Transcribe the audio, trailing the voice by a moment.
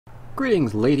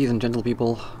Greetings, ladies and gentle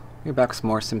people. We're back with some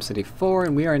more SimCity 4,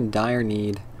 and we are in dire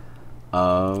need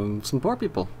of some poor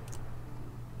people.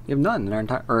 We have none in our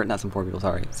entire, or not some poor people,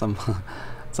 sorry, some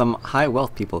some high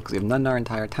wealth people, because we have none in our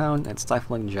entire town. It's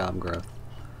stifling job growth.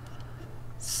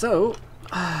 So,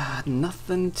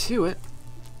 nothing to it.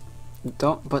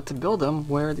 But to build them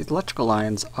where these electrical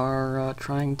lines are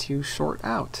trying to short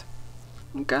out.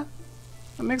 Okay,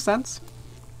 that makes sense.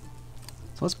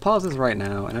 So let's pause this right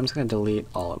now, and I'm just going to delete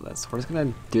all of this. We're just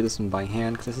going to do this one by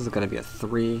hand, because this is going to be a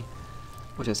 3,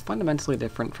 which is fundamentally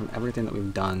different from everything that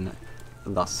we've done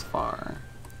thus far.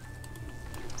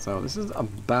 So this is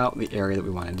about the area that we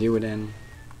want to do it in.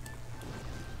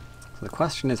 So the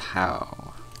question is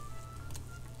how?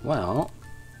 Well,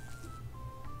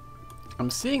 I'm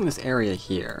seeing this area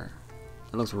here.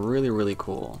 It looks really, really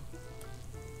cool.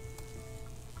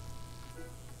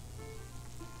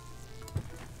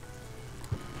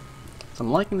 So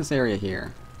I'm liking this area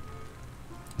here.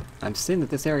 I'm seeing that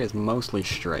this area is mostly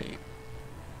straight.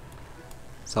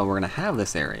 So we're going to have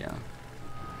this area.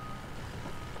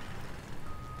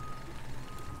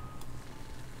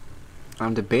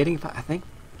 I'm debating if I think,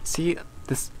 see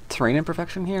this terrain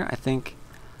imperfection here? I think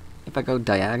if I go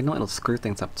diagonal, it'll screw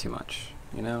things up too much,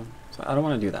 you know? So I don't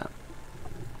want to do that.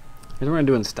 Here's what we're going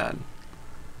to do instead.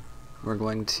 We're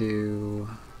going to...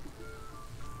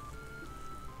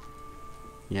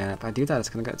 Yeah, if I do that, it's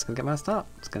gonna get messed up.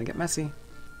 It's gonna get messy.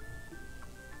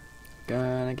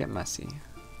 Gonna get messy.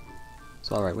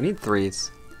 So alright, we need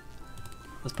 3s.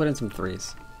 Let's put in some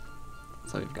 3s.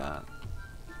 So we've got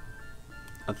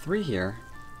a 3 here.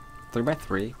 3 by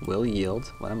 3 will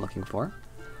yield what I'm looking for.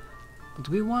 But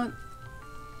do we want...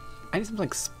 I need some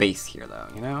like space here though,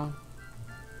 you know?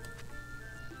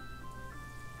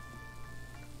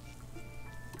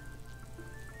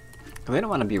 Because they don't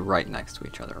want to be right next to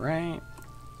each other, right?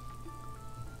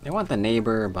 They want the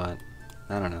neighbor, but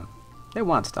I don't know. They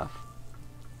want stuff.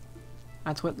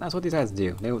 That's what these guys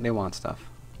do. They want stuff.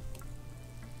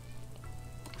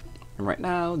 And right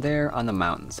now they're on the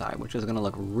mountainside, which is gonna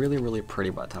look really, really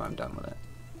pretty by the time I'm done with it.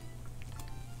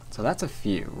 So that's a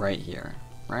few right here,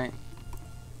 right?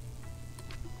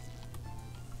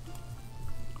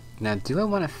 Now, do I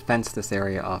want to fence this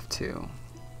area off too?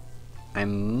 I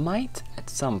might at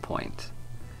some point.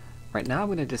 Right now I'm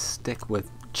gonna just stick with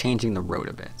changing the road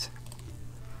a bit.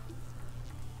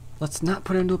 Let's not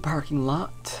put it into a parking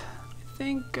lot. I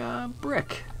think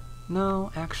brick.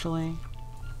 No, actually.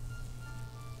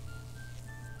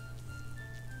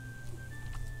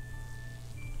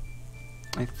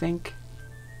 I think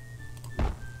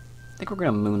we're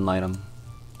gonna moonlight them.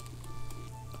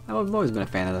 I've always been a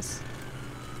fan of this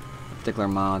particular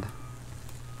mod.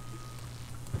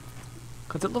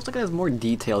 Because it looks like it has more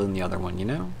detail than the other one, you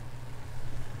know?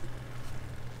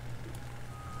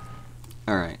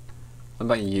 Alright, what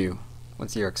about you?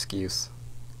 What's your excuse?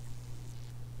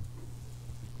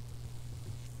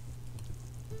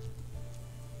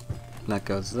 That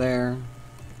goes there.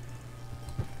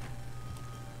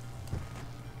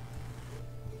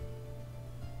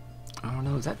 I don't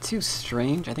know, is that too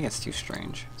strange? I think it's too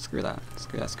strange. Screw that.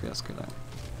 Screw that, screw that, screw that.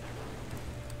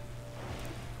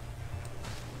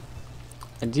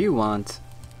 I do want...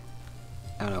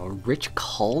 I don't know, a rich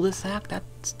cul-de-sac? That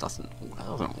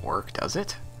doesn't work, does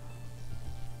it?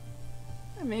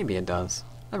 Maybe it does.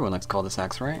 Everyone likes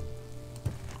cul-de-sacs, right?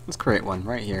 Let's create one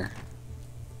right here.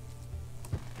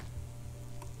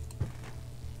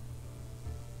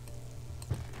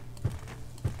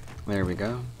 There we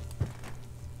go.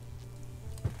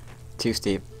 Too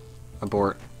steep.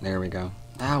 Abort. There we go.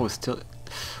 That was still...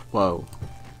 Whoa.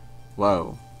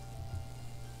 Whoa.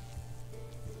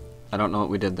 I don't know what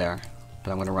we did there,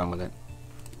 but I'm going to run with it.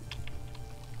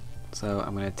 So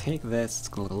I'm going to take this, it's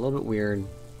going to look a little bit weird.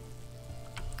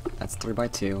 That's 3 by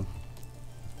 2.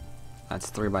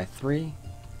 That's 3 by 3.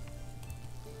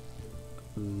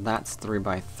 That's 3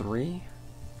 by 3.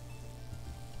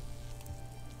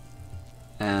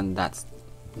 And that's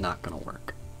not going to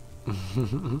work.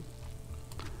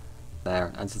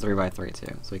 There, that's 3 by 3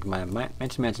 too. So we can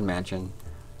mansion.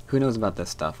 Who knows about this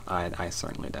stuff? I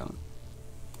certainly don't.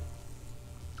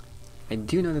 I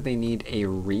do know that they need a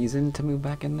reason to move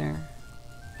back in there.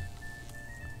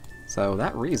 So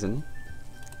that reason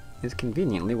is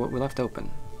conveniently what we left open.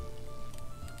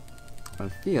 I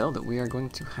feel that we are going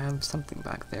to have something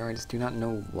back there, I just do not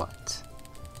know what.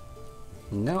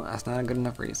 No, that's not a good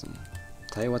enough reason.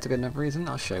 Tell you what's a good enough reason?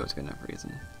 I'll show you what's a good enough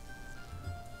reason.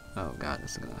 Oh god,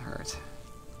 this is gonna hurt.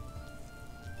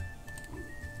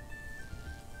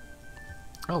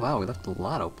 Oh wow, we left a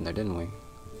lot open there, didn't we?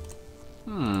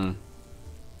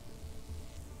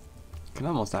 Can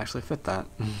almost actually fit that.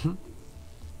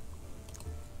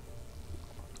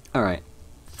 Alright.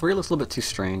 3 looks a little bit too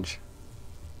strange.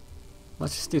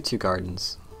 Let's just do 2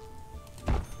 gardens.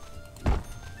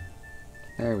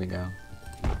 There we go.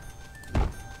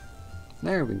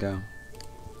 There we go.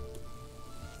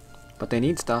 But they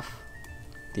need stuff.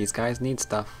 These guys need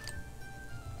stuff.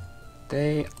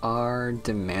 They are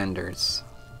demanders.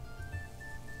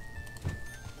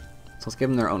 So let's give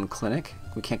them their own clinic.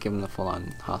 We can't give them the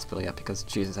full-on hospital yet because,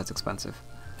 Jesus, that's expensive.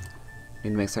 We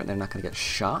need to make certain they're not going to get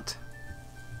shot.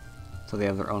 So they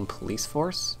have their own police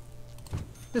force.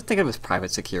 Just think of it as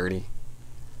private security.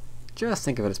 Just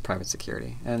think of it as private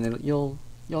security, and you'll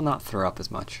not throw up as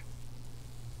much.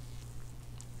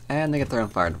 And they get their own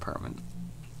fire department.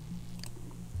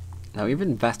 Now we've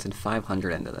invested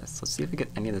 500 into this. Let's see if we get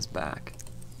any of this back.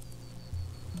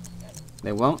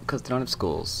 They won't because they don't have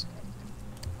schools.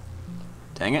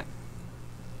 Dang it.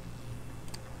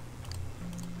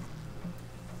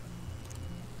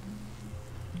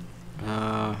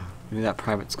 Maybe that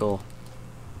private school.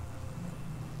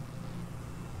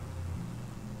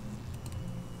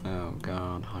 Oh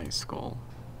god, high school.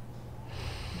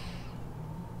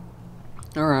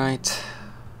 Alright.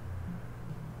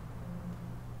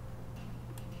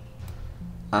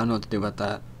 I don't know what to do about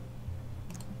that.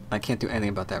 I can't do anything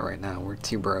about that right now. We're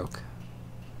too broke.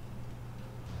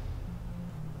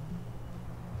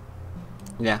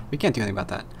 Yeah, we can't do anything about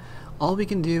that. All we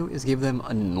can do is give them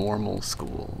a normal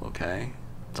school, okay?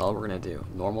 That's all we're gonna do.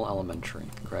 Normal elementary.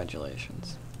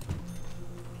 Congratulations.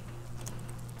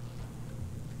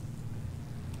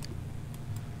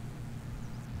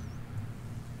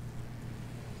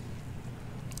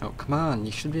 Oh, come on.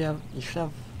 You should have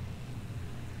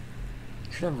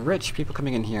rich people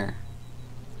coming in here.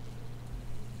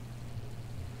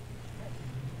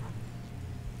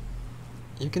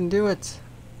 You can do it.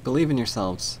 Believe in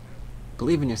yourselves.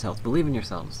 Believe in yourselves. Believe in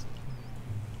yourselves.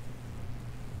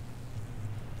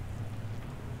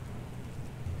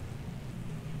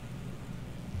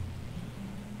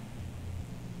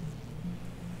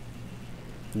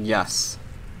 Yes.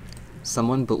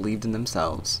 Someone believed in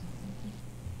themselves.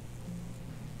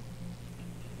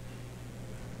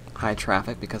 High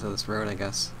traffic because of this road, I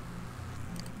guess.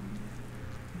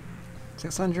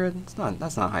 600?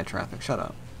 That's not high traffic. Shut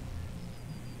up.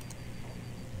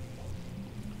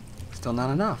 Still not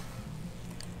enough.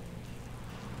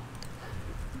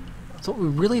 So what we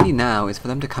really need now is for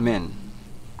them to come in.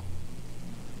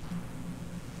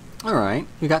 Alright,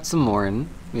 we got some more in.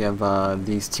 We have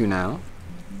these 2 now.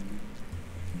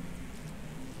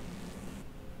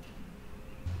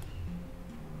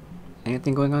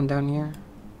 Anything going on down here?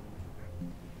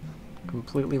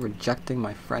 Completely rejecting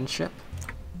my friendship?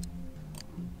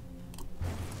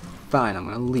 Fine, I'm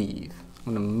gonna leave.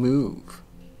 I'm gonna move.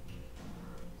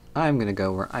 I'm gonna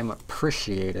go where I'm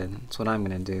appreciated. That's what I'm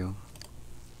gonna do.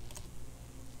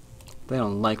 They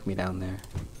don't like me down there.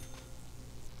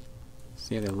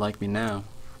 See how they like me now.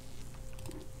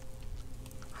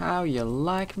 How you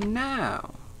like me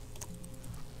now?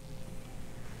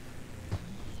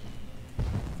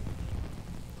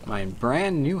 My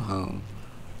brand new home.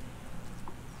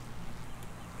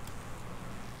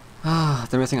 Ah,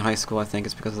 they're missing high school, I think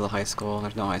it's because of the high school.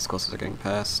 There's no high school, so they're getting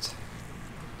pissed.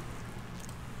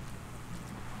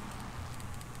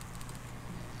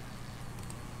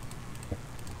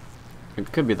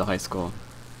 It could be the high school.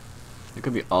 It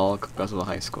could be all because of the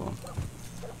high school.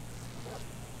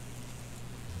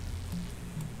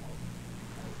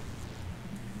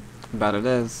 Bad it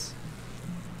is.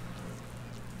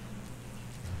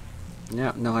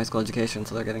 Yeah, no high school education,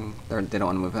 so they don't want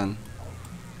to move in.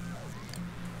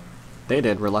 They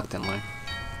did, reluctantly.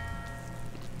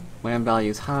 Land value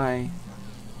is high.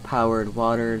 Powered,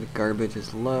 watered, garbage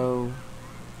is low.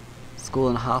 School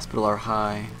and hospital are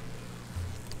high.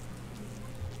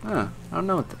 Huh, I don't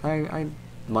know what I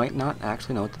might not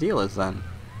actually know what the deal is then.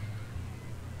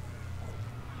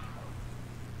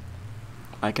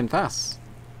 I confess.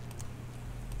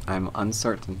 I'm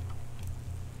uncertain.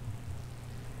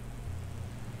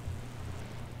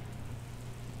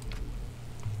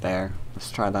 There,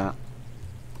 let's try that.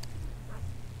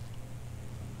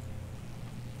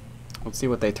 Let's see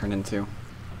what they turn into.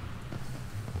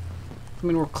 I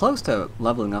mean, we're close to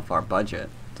leveling up our budget,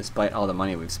 despite all the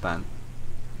money we've spent.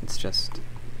 It's just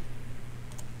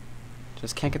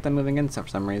can't get them moving in for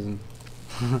some reason.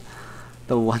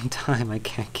 The one time I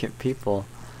can't get people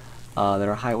that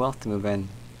are high wealth to move in.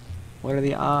 What are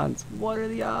the odds? What are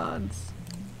the odds?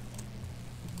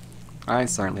 I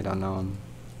certainly don't know them.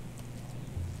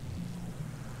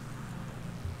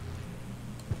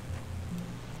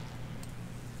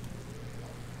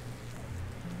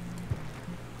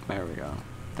 There we go.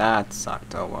 That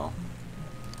sucked. Oh well.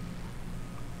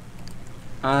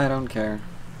 I don't care.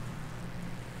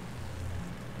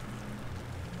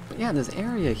 But yeah, this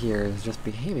area here is just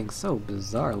behaving so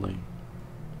bizarrely.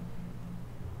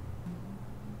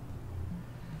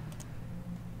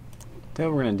 So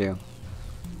what we're gonna do,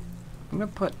 I'm gonna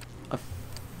put a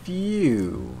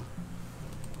few,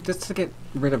 just to get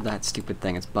rid of that stupid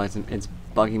thing. It's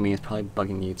bugging me, it's probably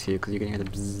bugging you too, because you can hear the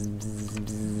bzz, bzz,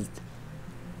 bzz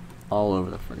all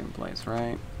over the friggin' place,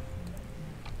 right?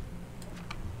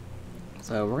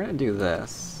 So we're gonna do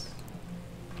this.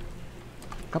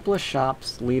 A couple of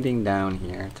shops leading down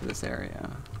here to this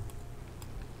area,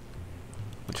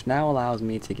 which now allows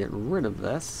me to get rid of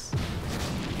this.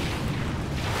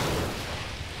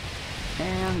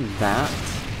 And that,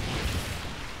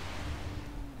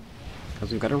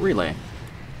 because we've got a relay.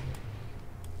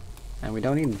 And we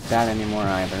don't need that anymore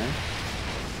either.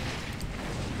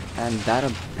 And that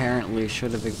apparently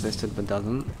should have existed but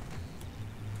doesn't.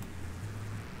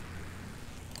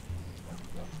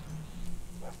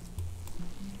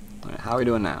 Alright, how are we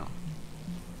doing now?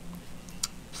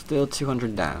 Still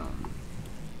 200 down.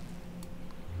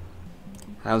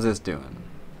 How's this doing?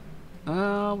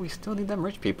 We still need them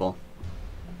rich people.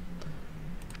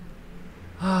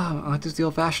 I'll do it the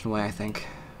old-fashioned way, I think.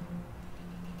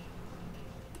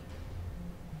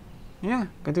 Yeah,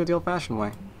 gonna do it the old-fashioned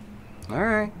way.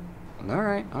 Alright.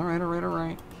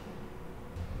 Alright.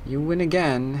 You win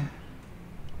again.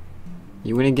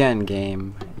 You win again,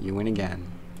 game. You win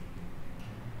again.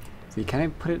 See, can I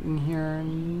put it in here?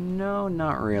 No,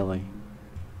 not really.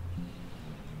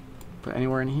 Put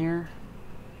anywhere in here?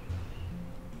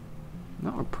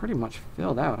 No, we're pretty much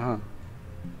filled out, huh?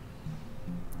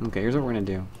 Okay, here's what we're gonna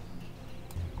do.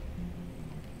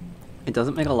 It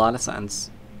doesn't make a lot of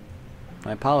sense.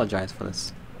 I apologize for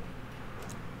this.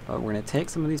 But we're gonna take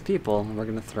some of these people and we're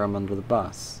gonna throw them under the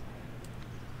bus.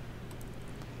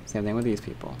 Same thing with these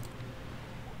people.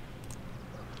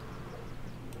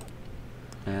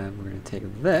 And we're gonna take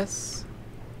this.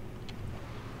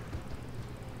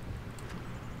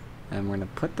 And we're gonna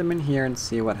put them in here and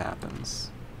see what happens.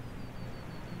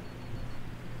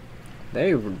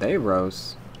 They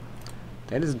rose.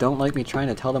 They just don't like me trying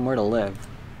to tell them where to live.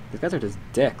 These guys are just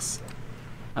dicks.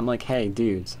 I'm like, hey,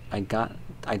 dudes, I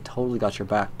totally got your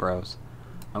back, bros.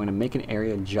 I'm gonna make an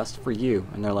area just for you.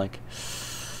 And they're like,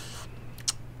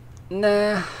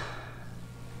 nah,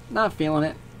 not feeling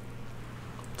it.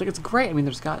 It's like, it's great. I mean,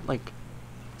 there's got, like,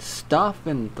 stuff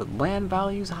and the land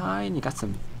value's high and you got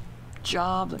some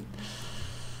jobs.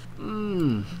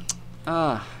 And,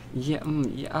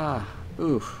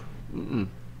 oof.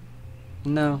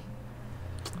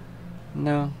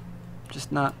 No,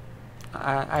 just not.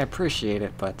 I appreciate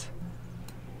it, but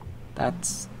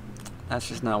that's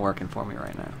just not working for me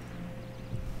right now.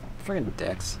 Friggin'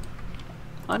 dicks.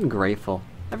 Ungrateful.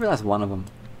 Every last one of them.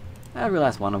 Every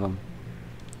last one of them.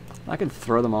 If I could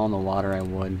throw them all in the water, I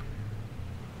would.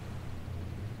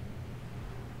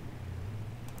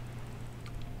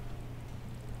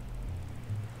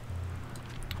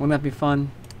 Wouldn't that be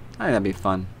fun? I think that'd be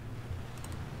fun.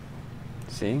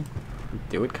 See?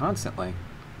 Do it constantly.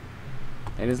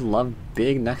 They just love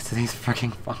being next to these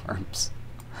freaking farms.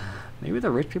 Maybe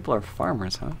the rich people are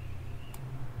farmers, huh?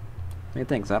 What do you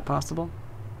think? Is that possible?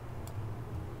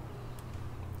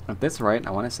 If this is right,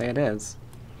 I want to say it is.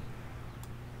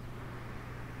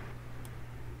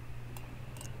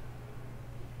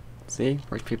 See?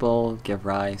 Rich people give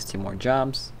rise to more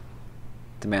jobs.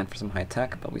 Demand for some high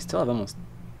tech, but we still have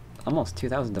almost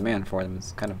 2,000 demand for them.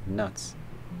 It's kind of nuts.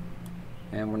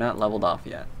 And we're not leveled off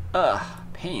yet. Ugh,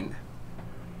 pain.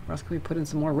 Where else can we put in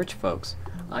some more rich folks?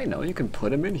 I know, you can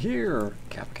put them in here.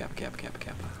 Kappa.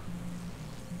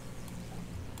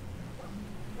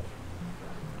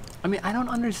 I mean, I don't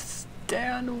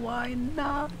understand why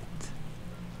not.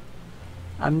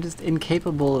 I'm just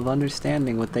incapable of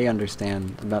understanding what they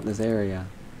understand about this area.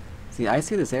 See, I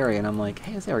see this area and I'm like,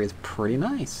 hey, this area is pretty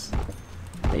nice.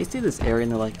 They see this area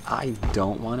and they're like, I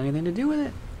don't want anything to do with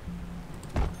it.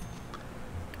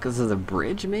 Because of the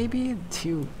bridge, maybe?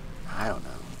 I don't know.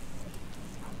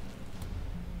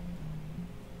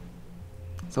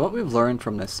 So what we've learned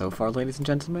from this so far, ladies and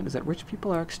gentlemen, is that rich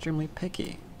people are extremely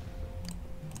picky.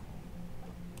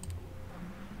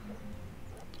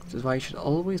 Which is why you should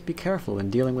always be careful in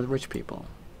dealing with rich people.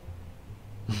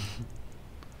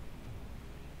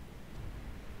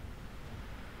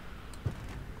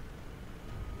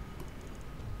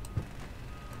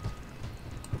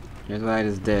 Here's what I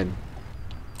just did.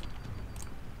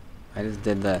 I just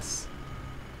did this.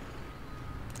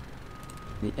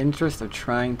 In the interest of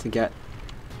trying to get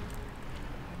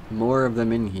more of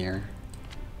them in here,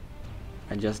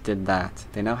 I just did that.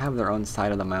 They now have their own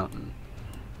side of the mountain.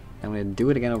 I'm going to do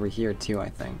it again over here too, I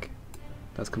think.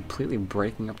 That's completely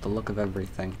breaking up the look of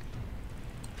everything.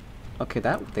 Okay,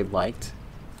 that they liked.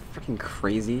 Freaking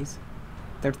crazies.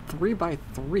 They're 3 by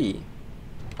 3.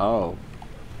 Oh.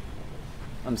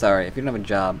 I'm sorry, if you don't have a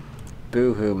job,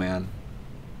 boo-hoo, man.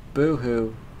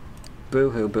 Boo-hoo.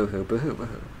 Boo-hoo, boo-hoo, boo-hoo,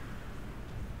 boo-hoo.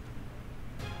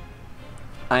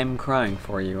 I'm crying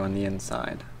for you on the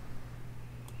inside.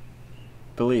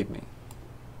 Believe me.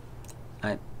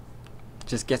 It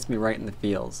just gets me right in the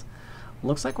feels.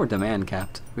 Looks like we're demand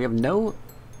capped. We have no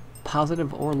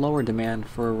positive or lower demand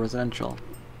for residential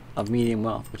of medium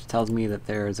wealth, which tells me that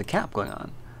there is a cap going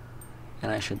on,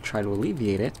 and I should try to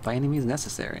alleviate it by any means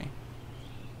necessary.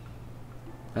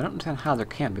 I don't understand how there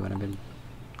can't be when I've been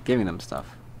giving them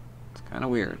stuff. It's kind of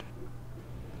weird.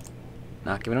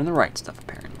 Not giving them the right stuff,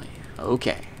 apparently.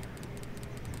 Okay.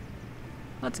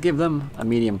 Let's give them a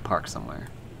medium park somewhere.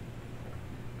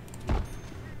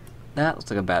 That looks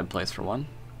like a bad place for one.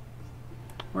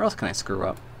 Where else can I screw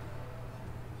up?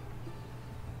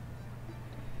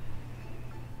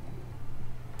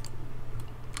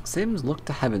 Sims look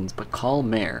to heavens, but call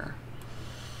mayor.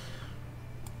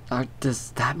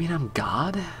 Does that mean I'm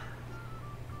God?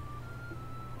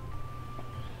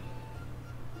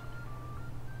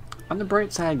 On the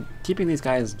bright side, keeping these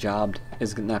guys jobbed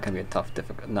is not going to be a tough,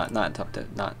 not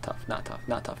tough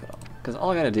at all. Because all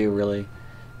I got to do really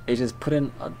is just put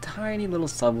in a tiny little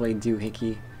subway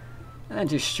doohickey and then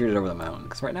just shoot it over the mountain.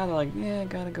 Because right now they're like, yeah, I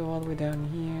got to go all the way down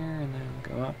here and then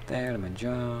go up there to my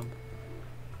job.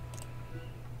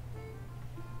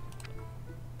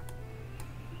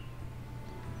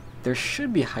 There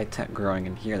should be high-tech growing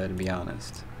in here, though, to be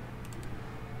honest.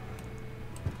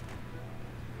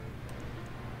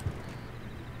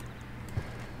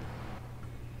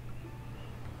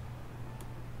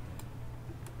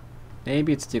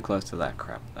 Maybe it's too close to that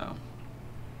crap, though.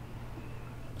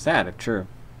 Sad if true.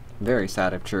 Very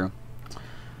sad if true.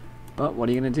 But what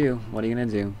are you gonna do? What are you gonna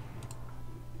do?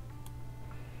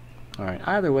 Alright,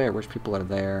 either way, rich people are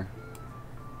there.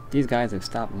 These guys have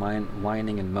stopped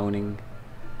whining and moaning.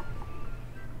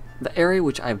 The area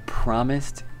which I've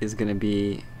promised is gonna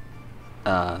be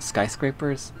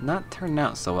skyscrapers, not turning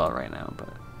out so well right now, but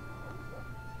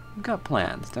I've got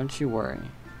plans, don't you worry.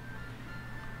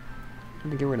 I'm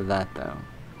gonna get rid of that though.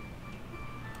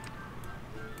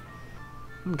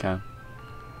 Okay.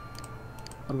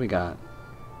 What do we got?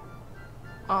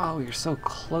 Oh, you're so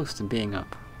close to being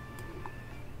up.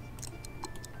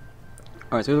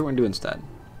 Alright, so here's what we're gonna do instead.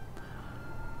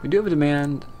 We do have a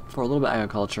demand for a little bit of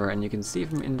agriculture, and you can see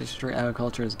from industry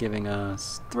agriculture is giving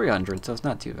us 300, so it's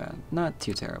not too bad. Not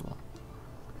too terrible.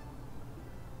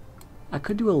 I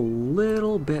could do a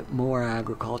little bit more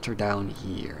agriculture down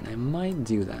here, and I might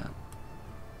do that.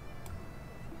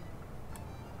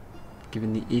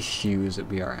 Given the issues that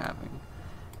we are having.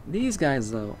 These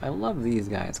guys, though, I love these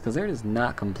guys, because they're just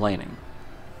not complaining.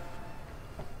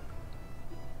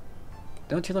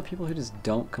 Don't you love people who just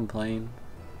don't complain?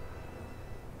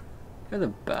 They're the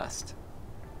best.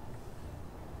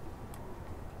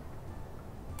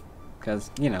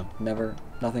 Because, you know,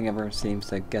 nothing ever seems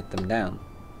to get them down.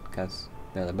 Because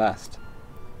they're the best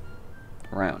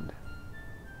around.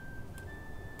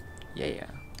 Yeah.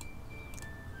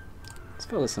 Let's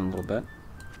fill this in a little bit.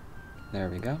 There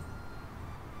we go.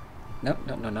 Nope,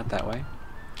 no, not that way.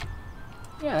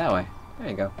 Yeah, that way. There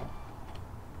you go.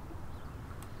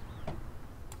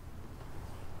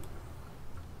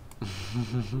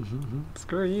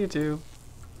 Screw you two.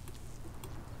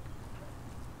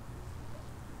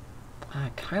 I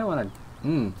kind of want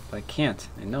to... but I can't.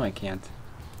 I know I can't.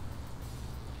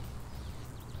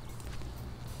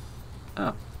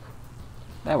 Oh.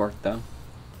 That worked, though.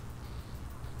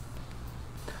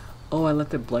 Oh, I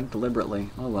left it blank deliberately.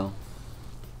 Oh well.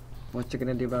 What you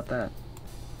gonna do about that?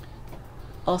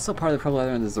 Also, part of the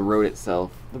problem is the road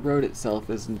itself. The road itself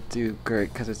isn't too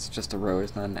great because it's just a road.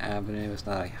 It's not an avenue. It's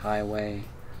not a highway.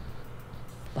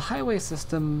 The highway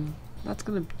system, that's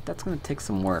gonna take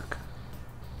some work.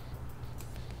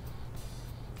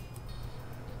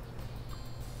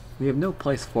 We have no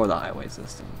place for the highway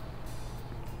system,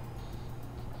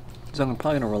 so I'm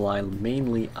probably gonna rely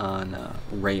mainly on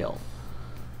rail.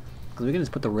 Because we can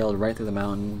just put the rail right through the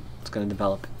mountain. It's gonna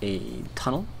develop a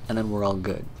tunnel, and then we're all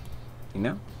good. You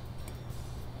know?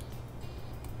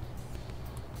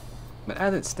 But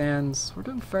as it stands, we're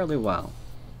doing fairly well.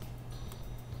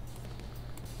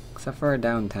 Except for our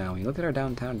downtown. When you look at our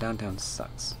downtown, downtown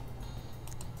sucks.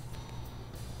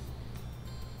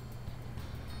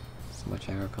 So much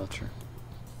agriculture.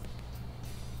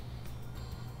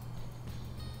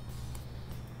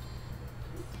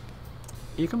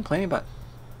 Are you complaining about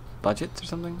budgets or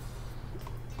something?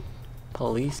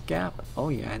 Police gap? Oh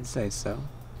yeah, I'd say so.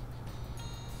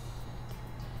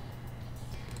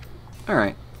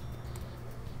 Alright.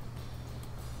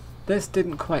 This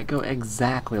didn't quite go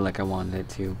exactly like I wanted it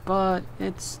to, but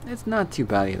it's not too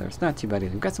bad either. It's not too bad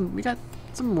either. We got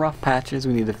some rough patches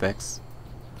we need to fix.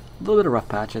 A little bit of rough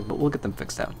patches, but we'll get them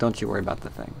fixed out. Don't you worry about the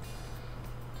thing.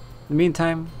 In the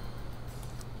meantime,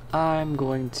 I'm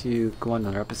going to go on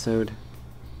another episode.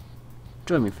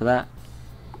 Join me for that.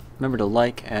 Remember to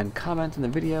like and comment in the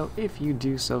video if you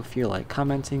do so feel like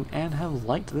commenting and have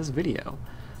liked this video.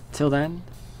 Till then,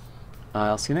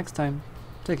 I'll see you next time.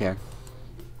 Take care.